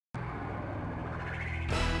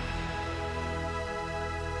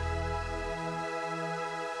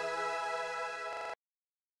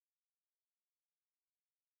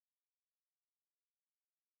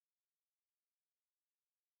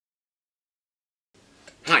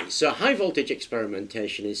So high voltage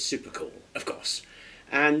experimentation is super cool, of course.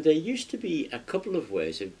 And there used to be a couple of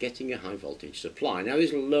ways of getting a high voltage supply. Now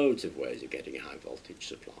there's loads of ways of getting a high voltage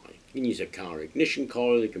supply. You can use a car ignition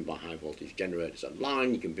coil, you can buy high voltage generators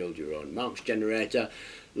online, you can build your own Marx generator,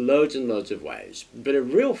 loads and loads of ways. But a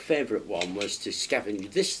real favourite one was to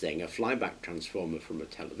scavenge this thing, a flyback transformer from a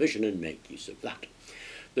television, and make use of that.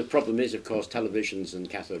 The problem is, of course, televisions and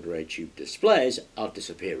cathode ray tube displays are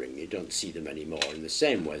disappearing. You don't see them anymore in the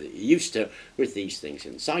same way that you used to with these things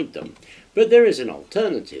inside them. But there is an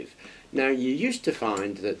alternative. Now, you used to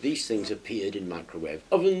find that these things appeared in microwave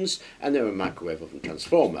ovens, and they were a microwave oven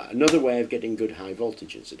transformer, another way of getting good high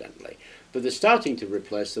voltage, incidentally. But they're starting to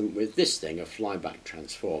replace them with this thing, a flyback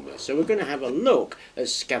transformer. So we're going to have a look at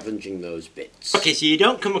scavenging those bits. Okay, so you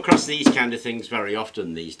don't come across these kind of things very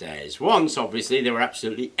often these days. Once, obviously, they were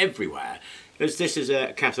absolutely everywhere. Because this is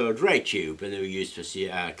a cathode ray tube, and they were used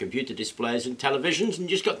for computer displays and televisions, and you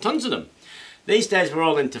just got tons of them. These days we're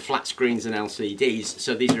all into flat screens and LCDs,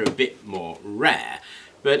 so these are a bit more rare.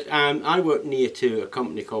 But I work near to a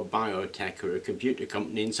company called Biotech, or a computer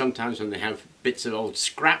company, and sometimes when they have bits of old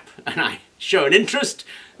scrap and I show an interest,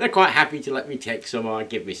 they're quite happy to let me take some or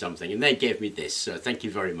give me something, and they gave me this, so thank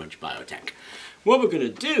you very much, Biotech. What we're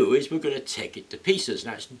going to do is we're going to take it to pieces.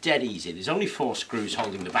 Now it's dead easy. There's only 4 screws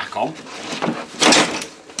holding the back on,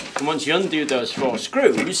 and once you undo those 4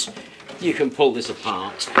 screws, you can pull this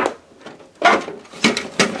apart.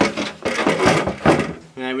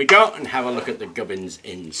 There we go, and have a look at the gubbins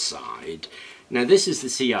inside. Now this is the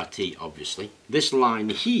CRT, obviously. This line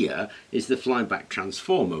here is the flyback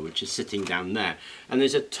transformer, which is sitting down there. And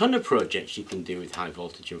there's a ton of projects you can do with high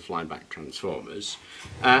voltage and flyback transformers,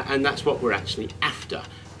 and that's what we're actually after.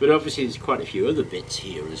 But obviously there's quite a few other bits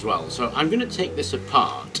here as well. So I'm going to take this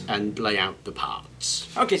apart and lay out the parts.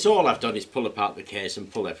 Okay, so all I've done is pull apart the case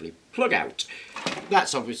and pull every plug out.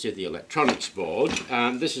 That's obviously the electronics board.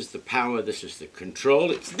 This is the power, this is the control.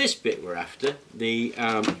 It's this bit we're after, the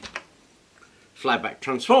flyback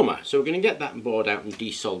transformer. So we're going to get that board out and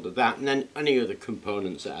desolder that, and then any other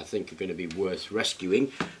components that I think are going to be worth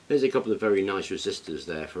rescuing. There's a couple of very nice resistors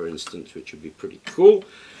there, for instance, which would be pretty cool.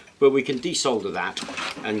 But we can desolder that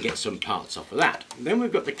and get some parts off of that. Then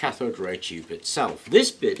we've got the cathode ray tube itself.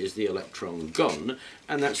 This bit is the electron gun,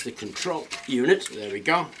 and that's the control unit. There we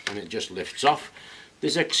go, and it just lifts off.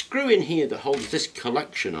 There's a screw in here that holds this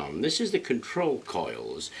collection on. This is the control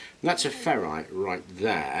coils. That's a ferrite right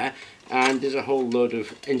there, and there's a whole load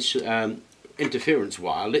of interference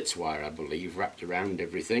wire, Litz wire I believe, wrapped around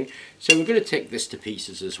everything. So we're going to take this to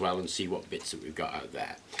pieces as well and see what bits that we've got out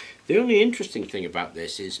there. The only interesting thing about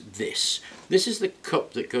this is this. This is the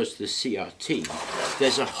cup that goes to the CRT.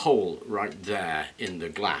 There's a hole right there in the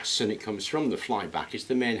glass, and it comes from the flyback. It's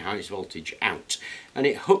the main high voltage out, and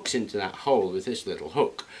it hooks into that hole with this little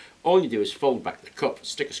hook. All you do is fold back the cup,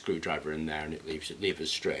 stick a screwdriver in there, and it leaves it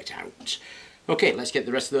levers straight out. Okay, let's get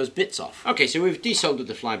the rest of those bits off. Okay, so we've desoldered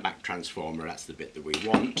the flyback transformer. That's the bit that we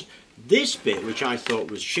want. This bit, which I thought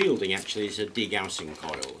was shielding, actually is a degaussing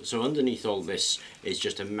coil. So underneath all this is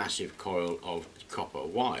just a massive coil of copper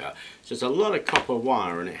wire. So it's a lot of copper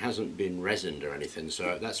wire, and it hasn't been resined or anything,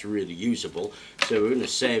 so that's really usable. So we're going to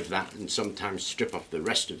save that and sometimes strip off the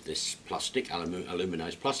rest of this plastic,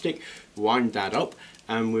 aluminized plastic, wind that up,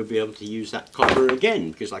 and we'll be able to use that copper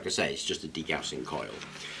again, because like I say, it's just a degaussing coil.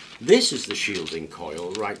 This is the shielding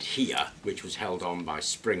coil right here, which was held on by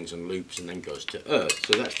springs and loops and then goes to earth.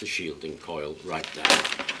 So that's the shielding coil right there.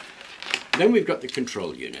 Then we've got the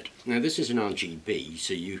control unit. Now this is an RGB,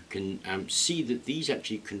 so you can see that these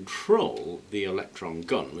actually control the electron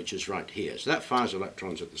gun, which is right here. So that fires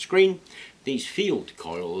electrons at the screen. These field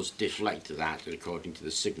coils deflect that according to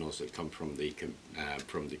the signals that come from the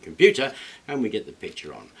computer, and we get the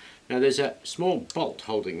picture on. Now there's a small bolt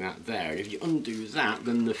holding that there, and if you undo that,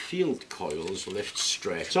 then the field coils lift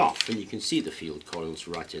straight off, and you can see the field coils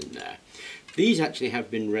right in there. These actually have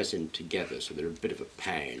been resined together, so they're a bit of a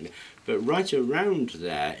pain, but right around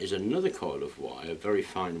there is another coil of wire, very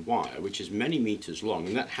fine wire, which is many meters long,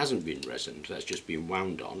 and that hasn't been resined, that's just been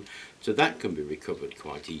wound on, so that can be recovered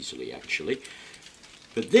quite easily actually.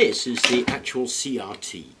 But this is the actual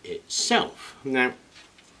CRT itself. Now,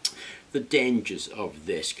 the dangers of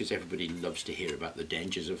this, because everybody loves to hear about the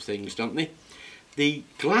dangers of things, don't they? The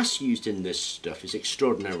glass used in this stuff is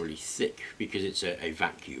extraordinarily thick because it's a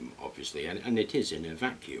vacuum, obviously, and it is in a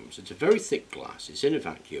vacuum. So it's a very thick glass, it's in a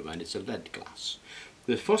vacuum, and it's a lead glass.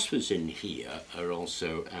 The phosphors in here are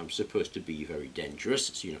also supposed to be very dangerous,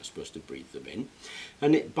 so you're not supposed to breathe them in.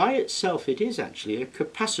 And it, by itself, it is actually a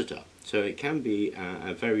capacitor, so it can be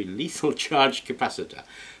a very lethal charged capacitor.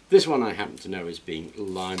 This one I happen to know has been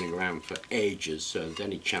lying around for ages, so that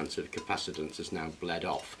any chance of capacitance has now bled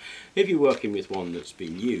off. If you're working with one that's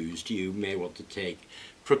been used, you may want to take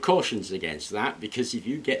precautions against that, because if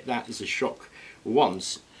you get that as a shock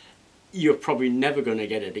once, you're probably never going to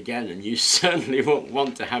get it again, and you certainly won't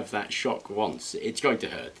want to have that shock once. It's going to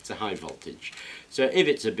hurt. It's a high voltage. So if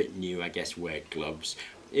it's a bit new, I guess wear gloves.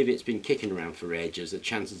 If it's been kicking around for ages, the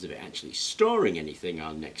chances of it actually storing anything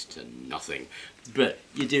are next to nothing. But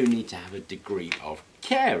you do need to have a degree of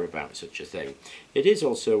care about such a thing. It is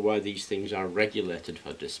also why these things are regulated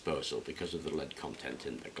for disposal, because of the lead content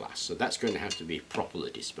in the glass. So that's going to have to be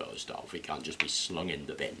properly disposed of. It can't just be slung in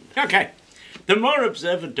the bin. Okay. The more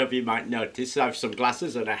observant of you might notice I have some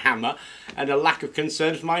glasses and a hammer and a lack of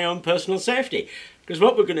concern for my own personal safety. Because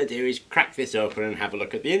what we're going to do is crack this open and have a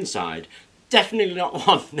look at the inside. Definitely not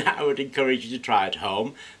one that I would encourage you to try at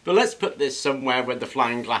home, but let's put this somewhere where the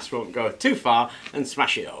flying glass won't go too far and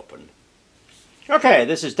smash it open. Okay,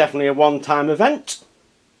 this is definitely a one-time event.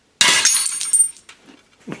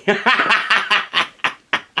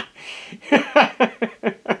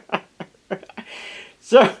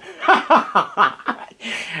 So,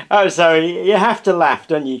 oh sorry, you have to laugh,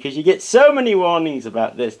 don't you? Because you get so many warnings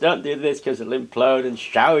about this. Don't do this because it'll implode and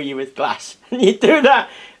shower you with glass. And you do that,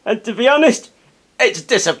 and to be honest, it's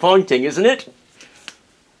disappointing, isn't it?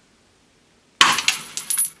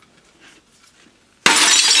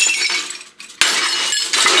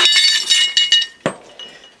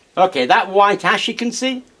 Okay, that white ash you can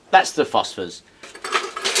see, that's the phosphors.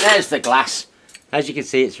 There's the glass. As you can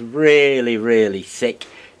see, it's really, really thick.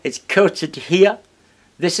 It's coated here.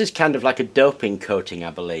 This is kind of like a doping coating,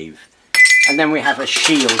 I believe. And then we have a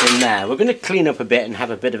shield in there. We're going to clean up a bit and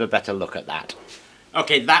have a bit of a better look at that.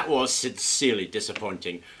 Okay, that was sincerely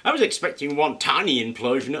disappointing. I was expecting one tiny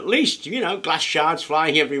implosion at least. You know, glass shards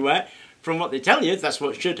flying everywhere. From what they tell you, that's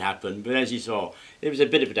what should happen. But as you saw, it was a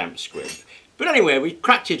bit of a damp squib. But anyway, we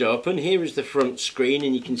cracked it open. Here is the front screen,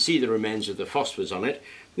 and you can see the remains of the phosphors on it.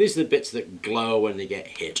 These are the bits that glow when they get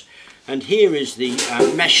hit. And here is the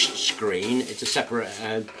mesh screen. It's a separate,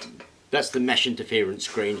 that's the mesh interference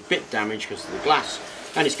screen. A bit damaged because of the glass,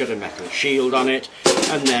 and it's got a metal shield on it.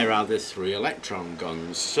 And there are the 3 electron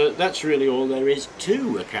guns. So that's really all there is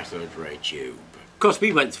to a cathode ray tube. Of course,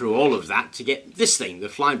 we went through all of that to get this thing, the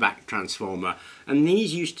flyback transformer, and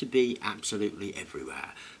these used to be absolutely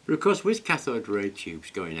everywhere. But of course, with cathode ray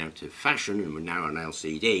tubes going out of fashion, and we're now on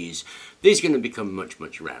LCDs, these are going to become much,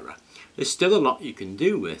 much rarer. There's still a lot you can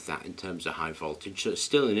do with that in terms of high voltage, so it's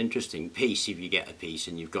still an interesting piece. If you get a piece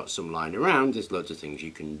and you've got some lying around, there's loads of things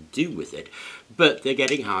you can do with it, but they're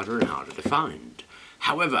getting harder and harder to find.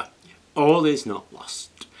 However, all is not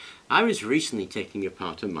lost. I was recently taking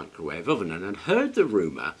apart a microwave oven and I'd heard the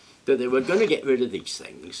rumour that they were going to get rid of these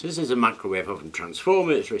things. This is a microwave oven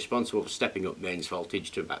transformer. It's responsible for stepping up mains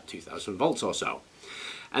voltage to about 2000 volts or so.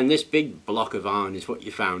 And this big block of iron is what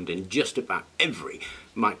you found in just about every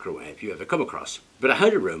microwave you ever come across. But I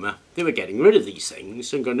heard a rumour they were getting rid of these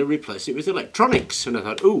things and going to replace it with electronics. And I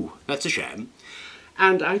thought, ooh, that's a shame.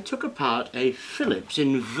 And I took apart a Philips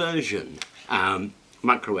inversion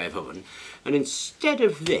microwave oven. And instead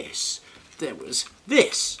of this, there was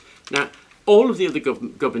this. Now, all of the other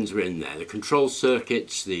gubbins were in there, the control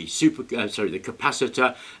circuits, the the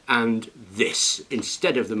capacitor, and this,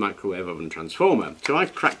 instead of the microwave oven transformer. So I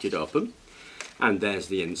cracked it open, and there's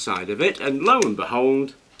the inside of it, and lo and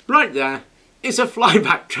behold, right there, is a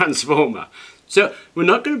flyback transformer. So we're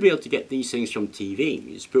not going to be able to get these things from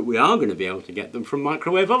TVs, but we are going to be able to get them from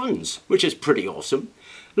microwave ovens, which is pretty awesome.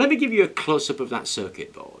 Let me give you a close-up of that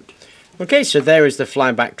circuit board. Okay, so there is the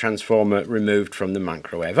flyback transformer removed from the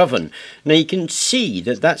microwave oven. Now you can see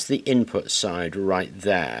that that's the input side right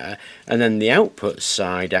there, and then the output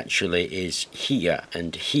side actually is here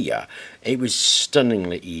and here. It was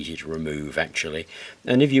stunningly easy to remove actually,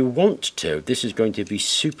 and if you want to, this is going to be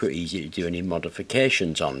super easy to do any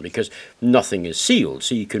modifications on because nothing is sealed.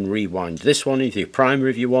 So you can rewind this one with your primer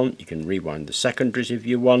if you want, you can rewind the secondaries if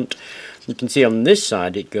you want. You can see on this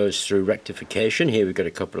side it goes through rectification. Here we've got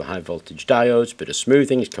a couple of high voltage diodes, bit of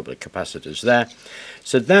smoothing, a couple of capacitors there.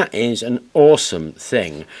 So that is an awesome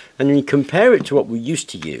thing. And then you compare it to what we used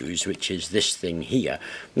to use, which is this thing here.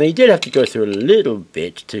 Now you did have to go through a little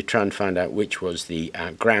bit to try and find out which was the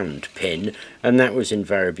ground pin, and that was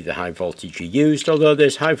invariably the high voltage you used. Although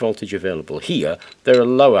there's high voltage available here, there are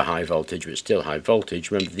lower high voltage but still high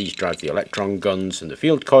voltage. Remember, these drive the electron guns and the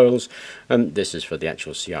field coils, and this is for the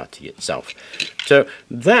actual CRT itself. itself. So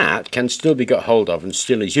that can still be got hold of and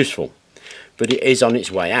still is useful, but it is on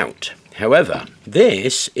its way out. However,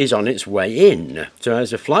 this is on its way in. So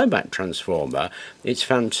as a flyback transformer, it's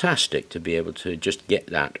fantastic to be able to just get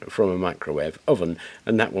that from a microwave oven,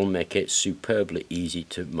 and that will make it superbly easy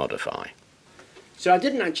to modify. So I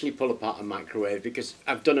didn't actually pull apart a microwave because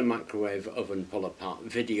I've done a microwave oven pull apart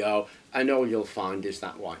video, and all you'll find is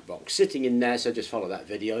that white box sitting in there, so just follow that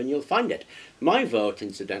video and you'll find it. My vote,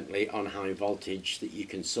 incidentally, on high voltage that you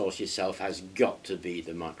can source yourself has got to be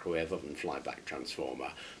the microwave oven flyback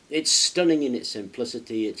transformer. It's stunning in its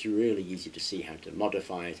simplicity, it's really easy to see how to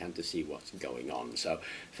modify it and to see what's going on. So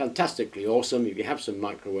fantastically awesome. If you have some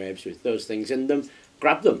microwaves with those things in them,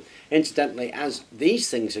 grab them. Incidentally, as these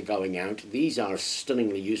things are going out, these are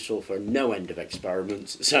stunningly useful for no end of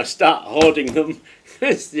experiments, so start hoarding them.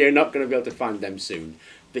 You're not going to be able to find them soon,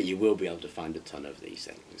 but you will be able to find a ton of these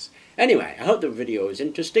things. Anyway, I hope the video was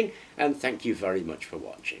interesting, and thank you very much for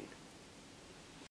watching.